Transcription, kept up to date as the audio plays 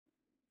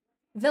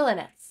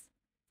Villainous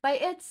by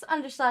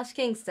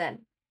Kingston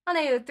on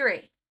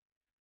AO3.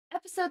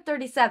 Episode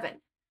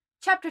 37,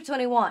 Chapter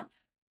 21,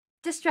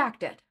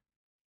 Distracted.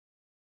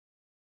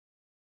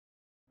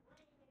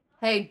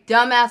 Hey,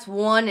 dumbass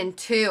 1 and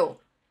 2.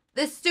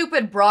 This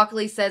stupid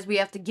broccoli says we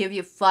have to give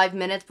you 5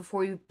 minutes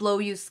before we blow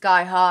you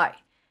sky high.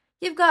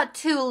 You've got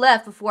 2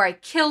 left before I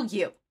kill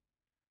you.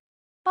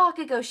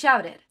 Bakugo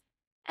shouted,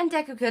 and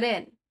Deku cut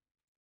in.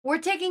 We're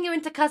taking you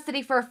into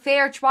custody for a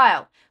fair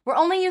trial. We'll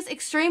only use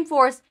extreme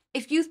force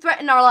if you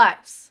threaten our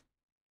lives.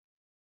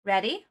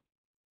 Ready?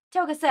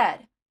 Toga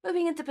said,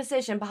 moving into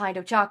position behind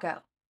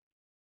Ochako.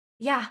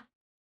 Yeah,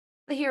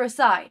 the hero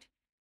sighed,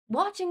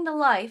 watching the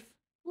life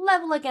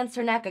level against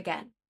her neck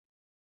again.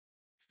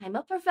 I'm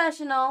a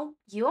professional.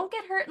 You won't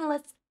get hurt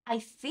unless I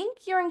think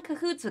you're in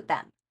cahoots with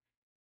them.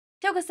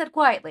 Toga said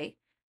quietly,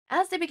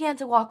 as they began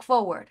to walk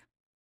forward.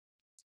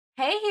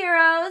 Hey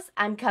heroes,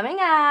 I'm coming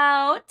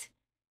out.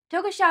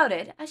 Toga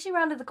shouted as she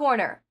rounded the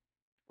corner.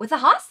 With a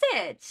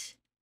hostage!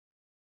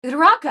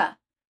 Uraraka!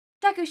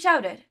 Deku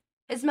shouted,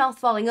 his mouth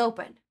falling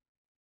open.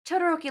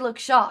 Todoroki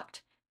looked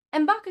shocked,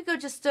 and Bakugo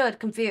just stood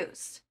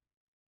confused.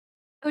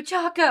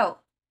 Ochako!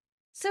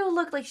 Sue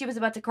looked like she was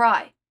about to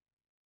cry.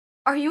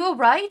 Are you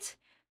alright?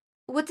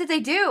 What did they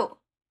do?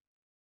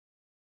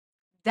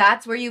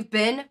 That's where you've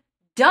been?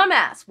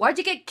 Dumbass, why'd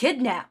you get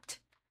kidnapped?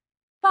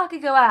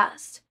 Bakugo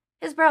asked,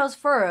 his brows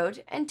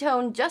furrowed and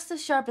tone just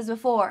as sharp as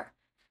before.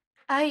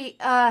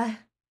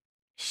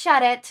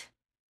 Shut it.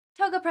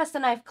 Toga pressed the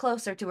knife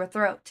closer to her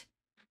throat.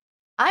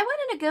 I want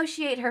to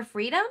negotiate her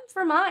freedom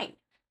for mine.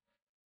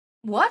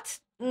 What?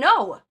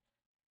 No!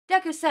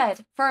 Deku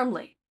said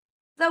firmly,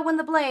 though when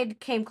the blade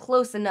came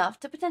close enough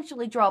to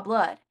potentially draw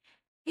blood,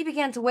 he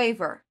began to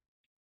waver.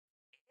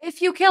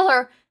 If you kill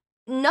her,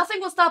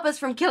 nothing will stop us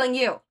from killing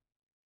you.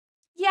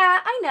 Yeah,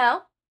 I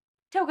know.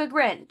 Toga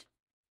grinned.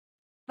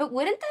 But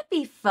wouldn't that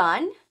be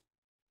fun?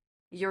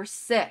 You're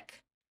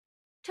sick.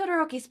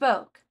 Todoroki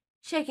spoke,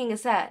 shaking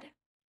his head.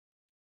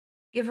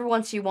 Give her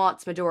what she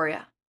wants,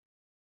 Midoriya.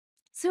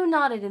 Sue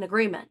nodded in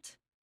agreement.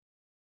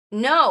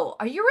 No,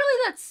 are you really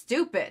that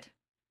stupid?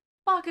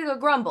 Bakugo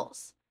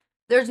grumbles.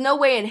 There's no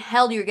way in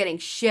hell you're getting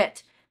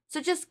shit,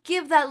 so just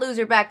give that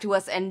loser back to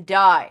us and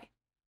die.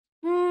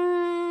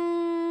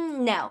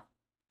 No.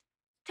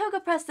 Toga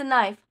pressed the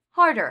knife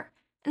harder,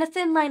 and a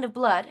thin line of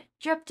blood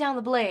dripped down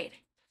the blade.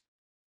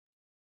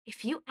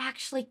 If you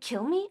actually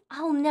kill me,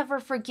 I'll never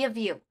forgive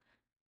you,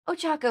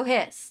 Ochako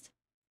hissed.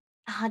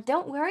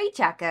 Don't worry,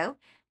 Chako.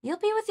 You'll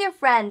be with your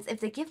friends if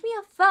they give me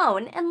a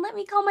phone and let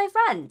me call my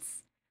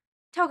friends.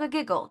 Toga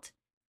giggled.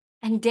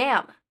 And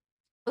damn,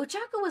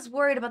 Ochako was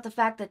worried about the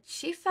fact that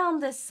she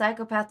found this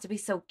psychopath to be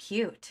so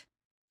cute.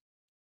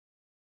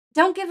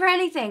 Don't give her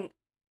anything.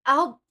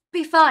 I'll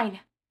be fine,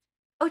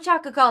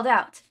 Ochako called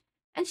out,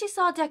 and she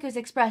saw Deku's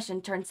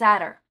expression turn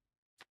sadder.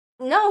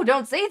 No,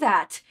 don't say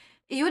that.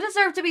 You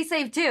deserve to be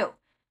saved too.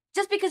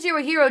 Just because you're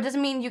a hero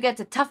doesn't mean you get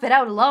to tough it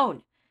out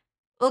alone.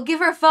 We'll give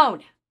her a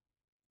phone.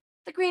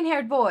 The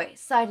green-haired boy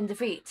sighed in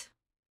defeat.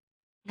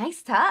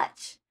 Nice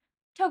touch,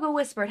 Toga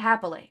whispered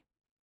happily.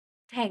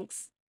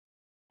 Thanks,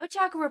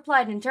 Ochako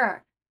replied in turn.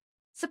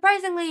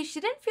 Surprisingly, she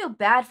didn't feel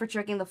bad for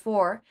tricking the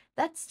 4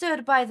 that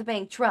stood by the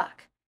bank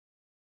truck.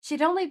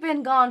 She'd only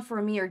been gone for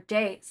a mere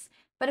days,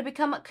 but had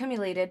become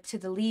accumulated to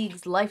the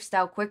League's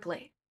lifestyle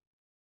quickly.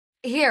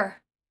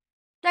 Here.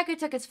 Deku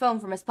took his phone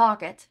from his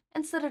pocket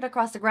and slid it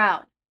across the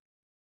ground.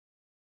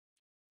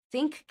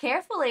 Think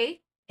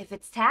carefully. If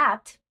it's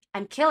tapped,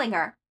 I'm killing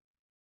her.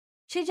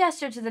 She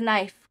gestured to the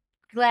knife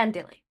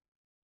glandily.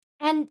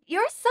 And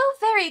you're so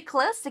very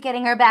close to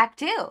getting her back,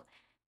 too.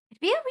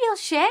 It'd be a real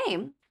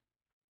shame.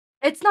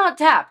 It's not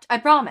tapped, I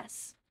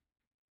promise.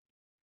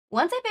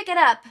 Once I pick it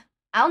up,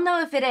 I'll know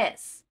if it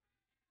is.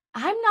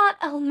 I'm not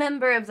a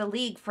member of the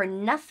League for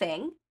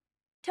nothing,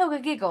 Toga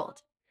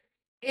giggled.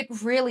 It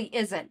really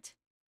isn't.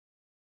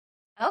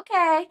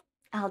 Okay,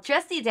 I'll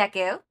trust you,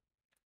 Deku.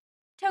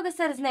 Toga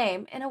said his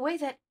name in a way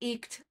that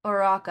eked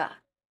Uraraka,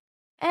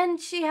 and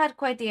she had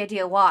quite the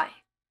idea why.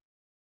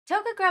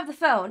 Toga grabbed the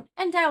phone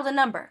and dialed a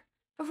number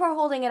before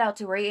holding it out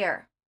to her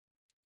ear.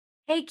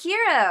 Hey,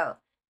 Kiro!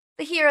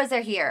 The heroes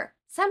are here.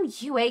 Some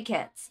UA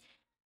kids.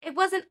 It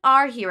wasn't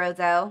our hero,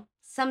 though.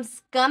 Some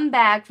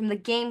scumbag from the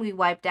game we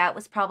wiped out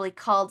was probably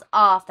called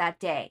off that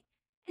day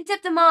and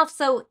tipped him off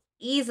so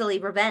easily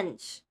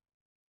revenge.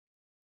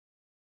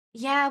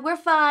 Yeah, we're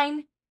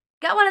fine.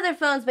 Got one of their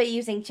phones by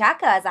using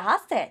Chaka as a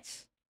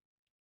hostage.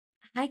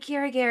 Hi,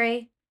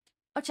 Kirigiri,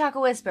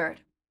 Ochako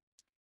whispered.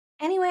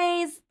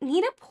 Anyways,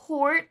 need a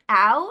port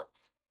out?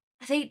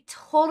 They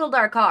totaled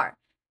our car.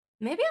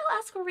 Maybe I'll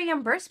ask for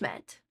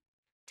reimbursement.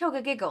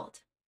 Toga giggled.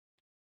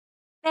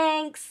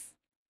 Thanks.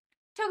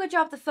 Toga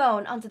dropped the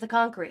phone onto the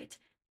concrete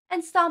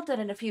and stomped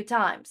on it a few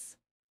times.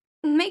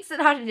 Makes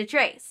it harder to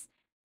trace.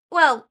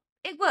 Well,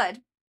 it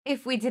would,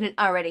 if we didn't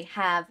already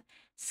have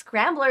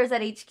scramblers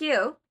at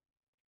HQ.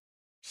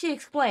 She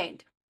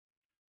explained.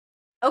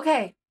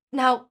 Okay,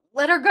 now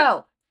let her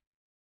go.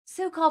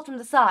 Sue called from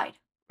the side,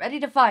 ready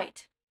to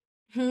fight.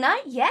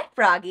 Not yet,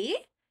 Froggy.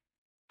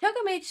 Toga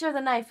made sure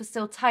the knife was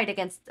still tight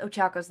against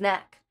Ochako's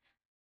neck.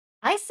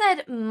 I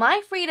said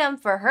my freedom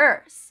for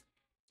hers.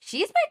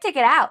 She's my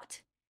ticket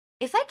out.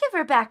 If I give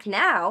her back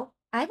now,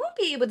 I won't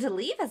be able to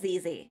leave as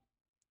easy.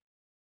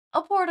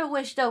 A portal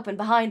wished open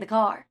behind the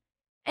car,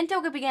 and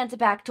Toga began to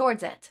back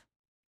towards it.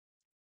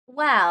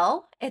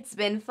 Well, it's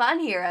been fun,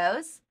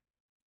 heroes.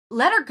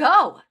 Let her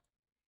go,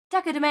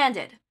 Taka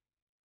demanded,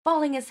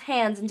 balling his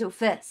hands into a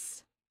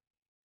fist.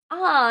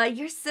 Ah,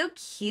 you're so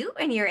cute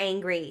when you're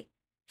angry.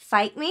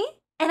 Fight me,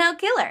 and I'll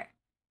kill her.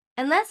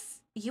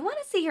 Unless you want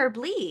to see her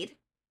bleed.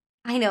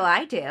 I know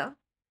I do.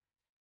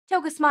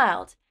 Toga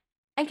smiled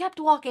and kept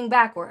walking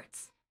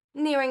backwards,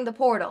 nearing the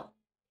portal.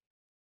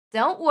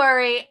 Don't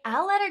worry,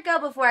 I'll let her go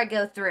before I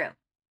go through.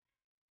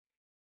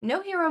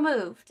 No hero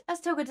moved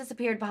as Toga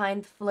disappeared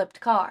behind the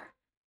flipped car,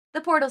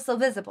 the portal still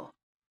visible.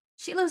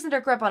 She loosened her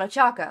grip on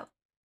Ochako,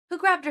 who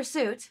grabbed her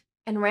suit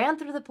and ran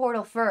through the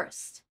portal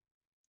first.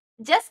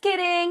 Just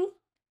kidding,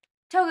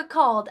 Toga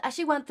called as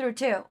she went through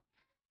too,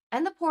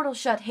 and the portal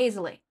shut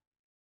hazily.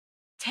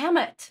 Damn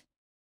it!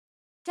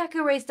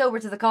 Deku raced over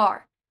to the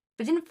car,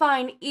 but didn't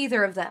find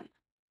either of them.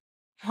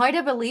 Why'd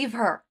I believe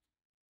her?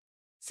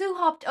 Sue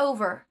hopped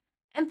over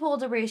and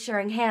pulled a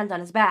reassuring hand on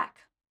his back.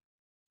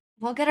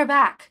 We'll get her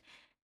back.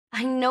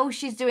 I know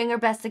she's doing her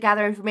best to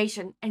gather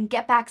information and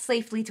get back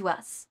safely to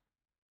us.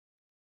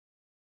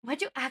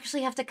 Why'd you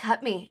actually have to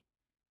cut me?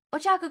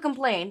 Ochako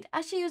complained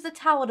as she used a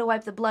towel to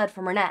wipe the blood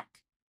from her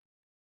neck.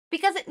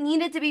 Because it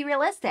needed to be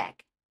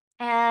realistic.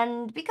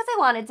 And because I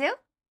wanted to.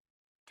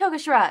 Toga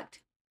shrugged.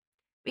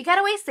 We got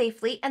away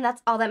safely, and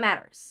that's all that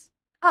matters.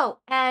 Oh,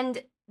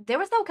 and there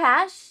was no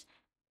cash.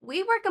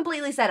 We were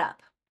completely set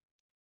up.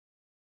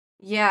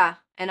 Yeah,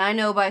 and I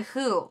know by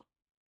who.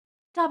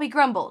 Dobby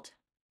grumbled.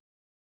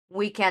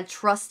 We can't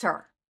trust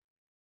her.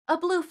 A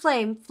blue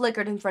flame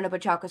flickered in front of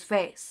Ochako's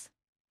face.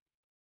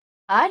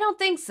 I don't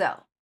think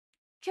so,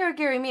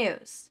 Kirigiri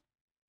mused.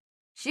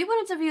 She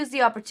wouldn't have used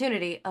the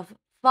opportunity of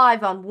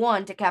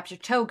 5-on-1 to capture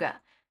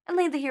Toga and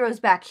lead the heroes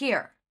back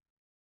here.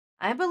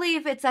 I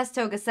believe it's as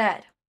Toga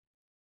said.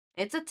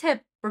 It's a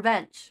tip for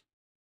revenge.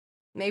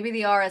 Maybe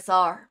the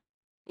RSR.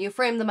 You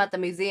framed them at the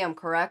museum,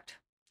 correct?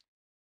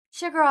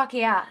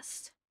 Shigaraki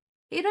asked.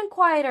 He'd been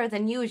quieter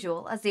than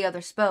usual as the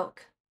other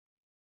spoke.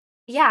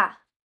 Yeah,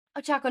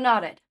 Ochako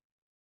nodded.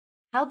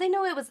 How'd they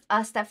know it was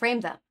us that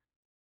framed them?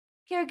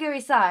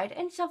 Kirigiri sighed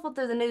and shuffled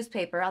through the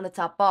newspaper on the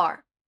top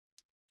bar.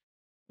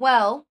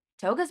 Well,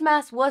 Toga's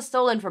mask was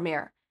stolen from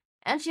here,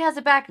 and she has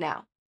it back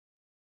now.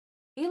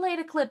 He laid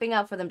a clipping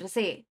out for them to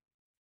see.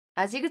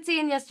 As you could see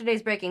in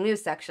yesterday's breaking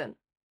news section,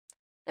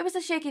 there was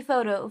a shaky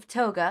photo of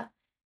Toga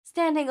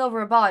standing over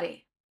her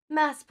body,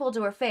 mask pulled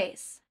to her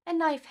face, and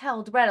knife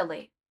held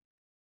readily.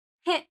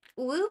 Heh,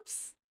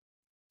 whoops.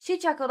 She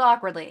chuckled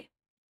awkwardly.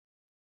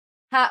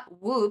 Ha,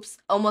 whoops,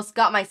 almost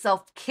got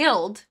myself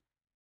killed.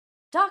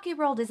 Daki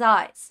rolled his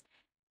eyes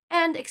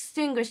and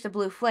extinguished the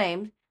blue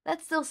flame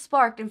that still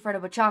sparked in front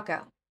of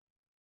Ochako.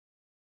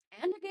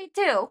 And a gate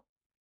too.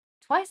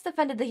 Twice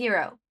defended the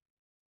hero.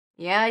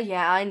 Yeah,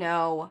 I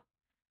know.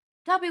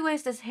 Dobby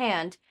waved his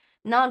hand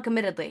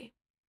non-committedly.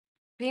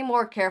 Be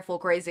more careful,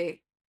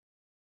 Crazy.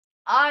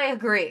 I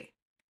agree.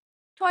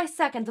 Twice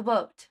seconded the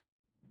boat.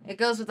 It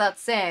goes without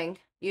saying,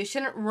 you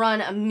shouldn't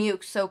run a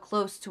muke so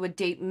close to a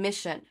date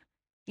mission.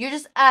 You're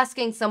just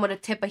asking someone to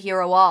tip a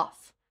hero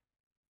off.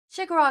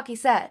 Shigaraki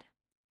said.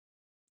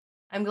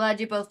 I'm glad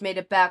you both made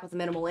it back with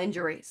minimal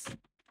injuries.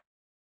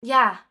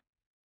 Yeah.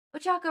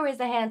 Ochako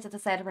raised a hand to the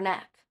side of her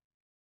neck.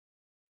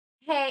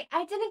 Hey,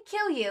 I didn't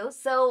kill you,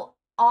 so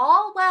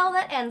all well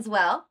that ends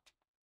well.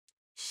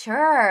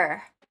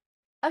 Sure.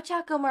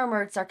 Ochako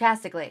murmured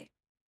sarcastically.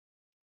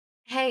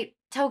 Hey,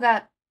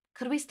 Toga,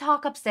 could we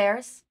talk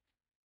upstairs?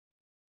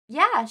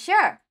 Yeah,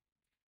 sure.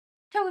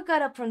 Toga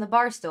got up from the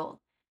bar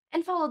stool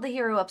and followed the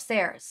hero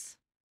upstairs.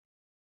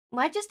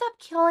 Why'd you stop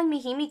killing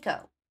me,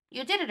 Himiko?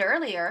 You did it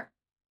earlier.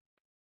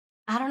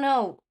 I don't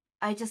know.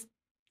 I just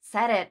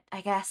said it,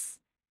 I guess.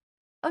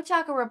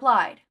 Ochako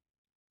replied.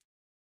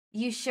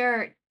 You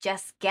sure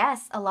just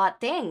guess a lot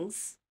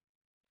things.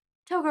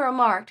 Toga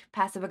remarked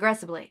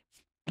passive-aggressively.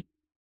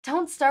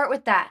 Don't start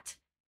with that.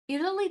 You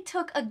literally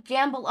took a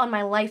gamble on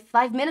my life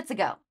 5 minutes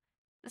ago.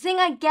 The thing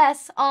I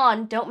guess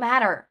on don't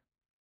matter.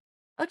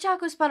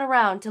 Ochako spun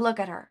around to look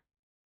at her.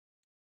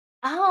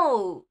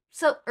 Oh,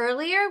 so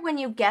earlier when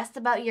you guessed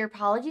about your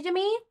apology to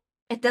me,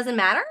 it doesn't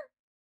matter?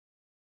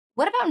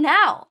 What about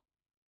now?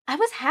 I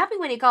was happy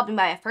when you called me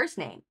by a first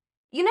name.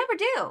 You never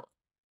do.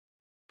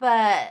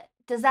 But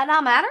does that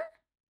not matter?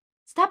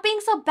 Stop being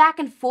so back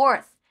and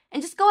forth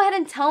and just go ahead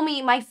and tell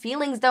me my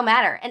feelings don't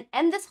matter and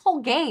end this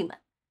whole game.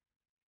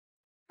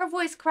 Her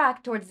voice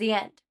cracked towards the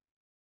end,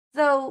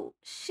 though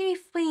she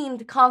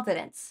feigned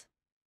confidence.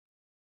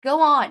 Go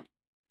on.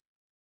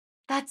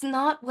 That's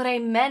not what I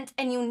meant,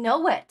 and you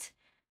know it.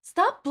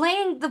 Stop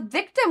playing the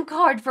victim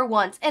card for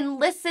once and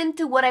listen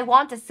to what I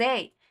want to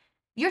say.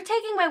 You're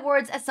taking my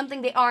words as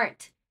something they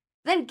aren't,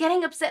 then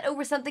getting upset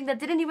over something that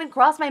didn't even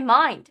cross my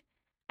mind.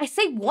 I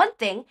say one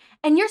thing,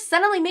 and you're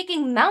suddenly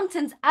making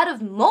mountains out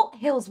of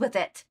molehills with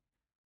it.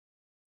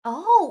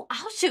 Oh,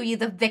 I'll show you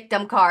the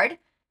victim card.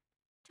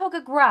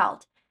 Toga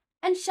growled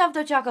and shoved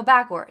Ochako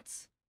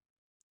backwards.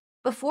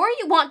 Before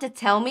you want to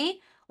tell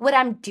me what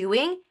I'm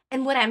doing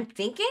and what I'm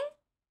thinking,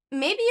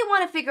 maybe you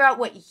want to figure out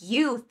what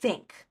you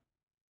think.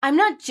 I'm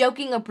not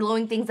joking or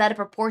blowing things out of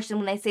proportion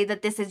when I say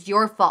that this is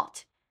your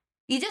fault.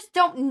 You just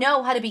don't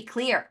know how to be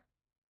clear.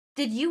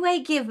 Did UA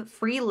give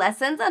free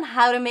lessons on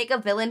how to make a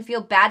villain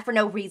feel bad for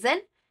no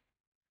reason?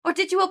 Or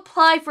did you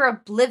apply for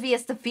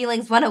Oblivious to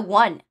Feelings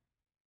 101?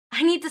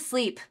 I need to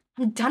sleep.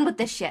 I'm done with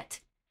this shit.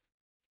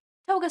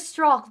 Toga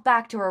strolled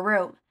back to her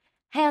room,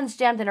 hands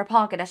jammed in her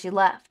pocket as she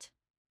left.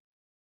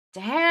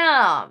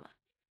 Damn.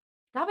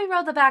 Dobby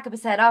rolled the back of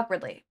his head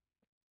awkwardly.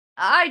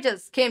 I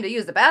just came to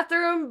use the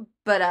bathroom,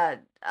 but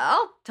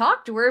I'll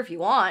talk to her if you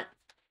want.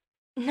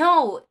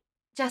 No,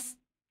 just...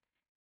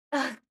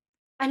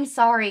 I'm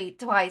sorry,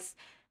 twice.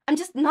 I'm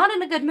just not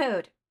in a good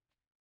mood.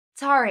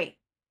 Sorry,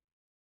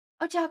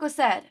 Ochako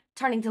said,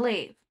 turning to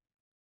leave.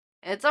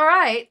 It's all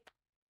right,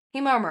 he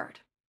murmured,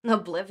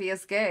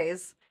 oblivious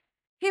gaze.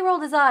 He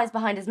rolled his eyes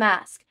behind his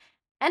mask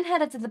and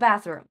headed to the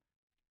bathroom.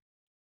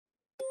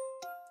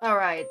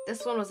 Alright,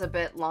 this one was a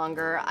bit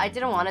longer. I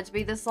didn't want it to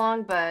be this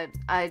long, but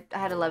I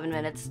had 11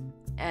 minutes.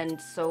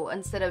 And so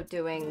instead of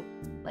doing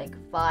like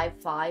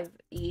 5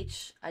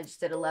 each, I just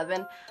did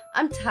 11.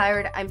 I'm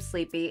tired, I'm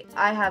sleepy.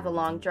 I have a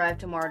long drive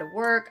tomorrow to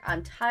work.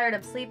 I'm tired,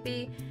 I'm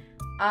sleepy.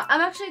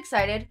 I'm actually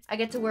excited. I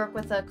get to work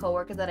with a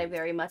coworker that I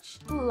very much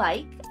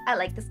like. I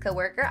like this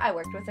coworker. I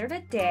worked with her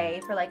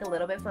today for like a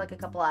little bit, for like a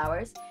couple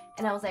hours.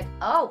 And I was like,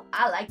 oh,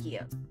 I like you.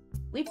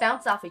 We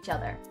bounce off each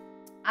other.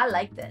 I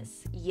like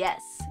this.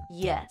 Yes,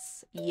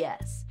 yes,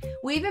 yes.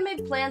 We even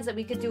made plans that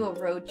we could do a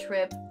road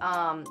trip.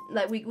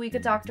 Like we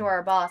could talk to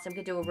our boss and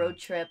we could do a road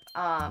trip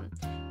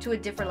to a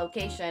different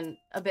location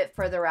a bit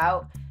further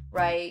out,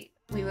 right?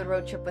 We would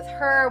road trip with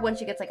her when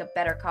she gets like a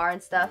better car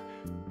and stuff.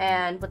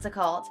 And what's it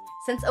called?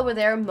 Since over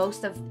there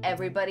most of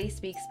everybody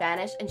speaks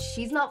Spanish and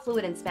she's not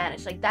fluent in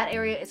Spanish. Like that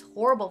area is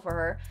horrible for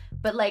her,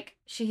 but like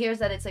she hears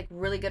that it's like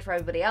really good for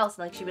everybody else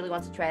and like she really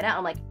wants to try it out.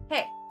 I'm like,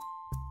 hey,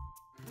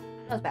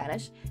 I know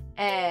Spanish.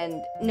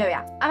 And no,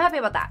 yeah, I'm happy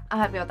about that. I'm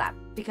happy about that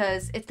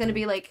because it's gonna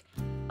be like,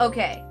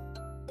 okay,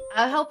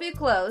 I'll help you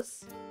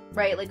close,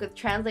 right? Like with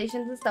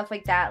translations and stuff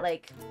like that.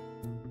 Like,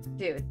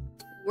 dude,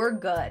 we're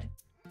good.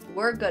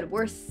 We're good.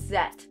 We're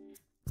set.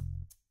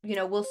 You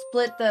know, we'll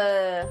split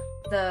the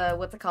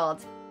what's it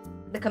called?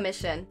 The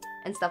commission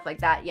and stuff like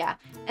that. Yeah.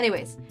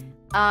 Anyways,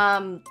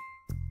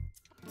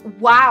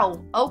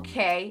 wow.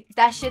 Okay,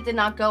 that shit did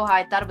not go how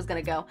I thought it was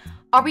gonna go.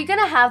 Are we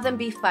gonna have them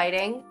be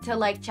fighting till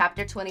like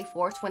chapter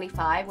 24,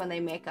 25 when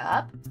they make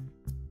up?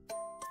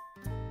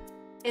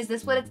 Is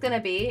this what it's gonna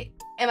be?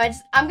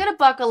 I'm gonna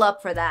buckle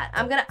up for that.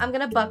 I'm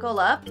gonna buckle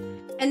up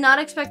and not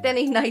expect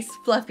any nice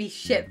fluffy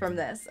shit from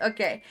this.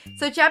 Okay,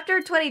 so chapter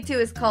 22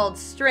 is called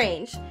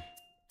Strange.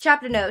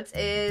 Chapter notes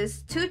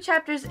is 2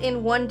 chapters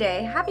in 1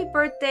 day. Happy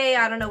birthday.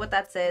 I don't know what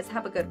that says.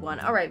 Have a good one.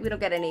 All right, we don't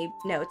get any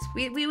notes.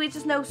 We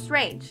just know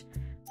Strange.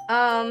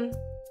 Oh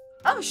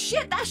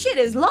shit, that shit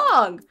is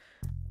long.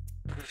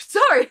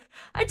 Sorry,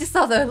 I just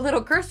saw the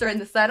little cursor in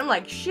the side. I'm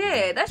like,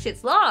 shit, that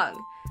shit's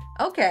long.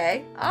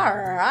 Okay,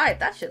 alright,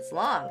 that shit's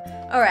long.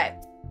 Alright,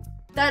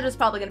 that is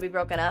probably gonna be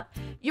broken up.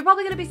 You're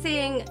probably gonna be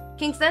seeing,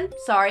 Kingston,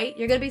 sorry,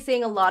 you're gonna be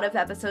seeing a lot of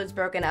episodes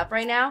broken up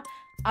right now.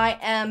 I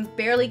am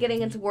barely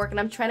getting into work and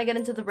I'm trying to get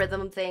into the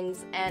rhythm of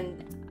things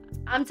and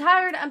I'm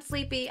tired, I'm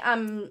sleepy,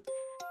 I'm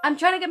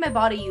trying to get my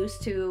body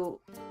used to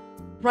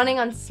running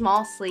on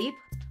small sleep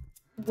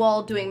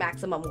while doing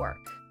maximum work.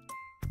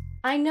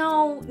 I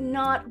know,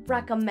 not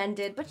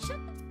recommended, but shut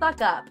the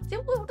fuck up.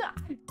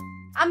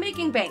 I'm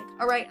making bank,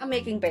 alright? I'm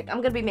making bank. I'm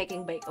gonna be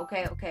making bank,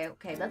 okay?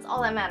 That's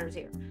all that matters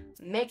here.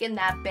 Making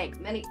that bank,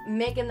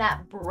 making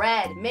that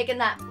bread, making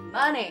that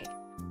money.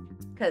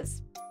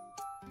 Because,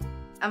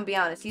 I'm gonna be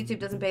honest, YouTube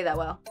doesn't pay that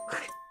well.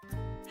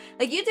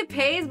 Like, YouTube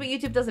pays, but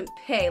YouTube doesn't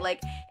pay. Like,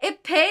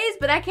 it pays,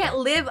 but I can't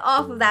live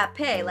off of that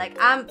pay. Like,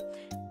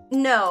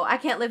 no, I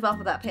can't live off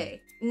of that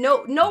pay.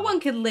 No one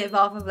can live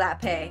off of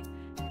that pay.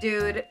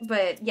 Dude,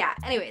 but yeah,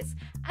 anyways,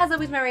 as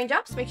always, my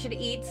raindrops, make sure to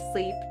eat,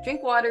 sleep,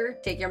 drink water,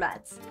 take your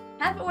meds.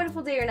 Have a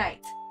wonderful day or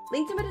night.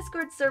 Link to my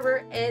Discord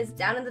server is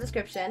down in the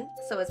description,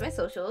 so is my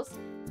socials.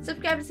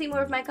 Subscribe to see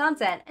more of my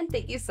content, and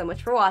thank you so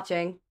much for watching.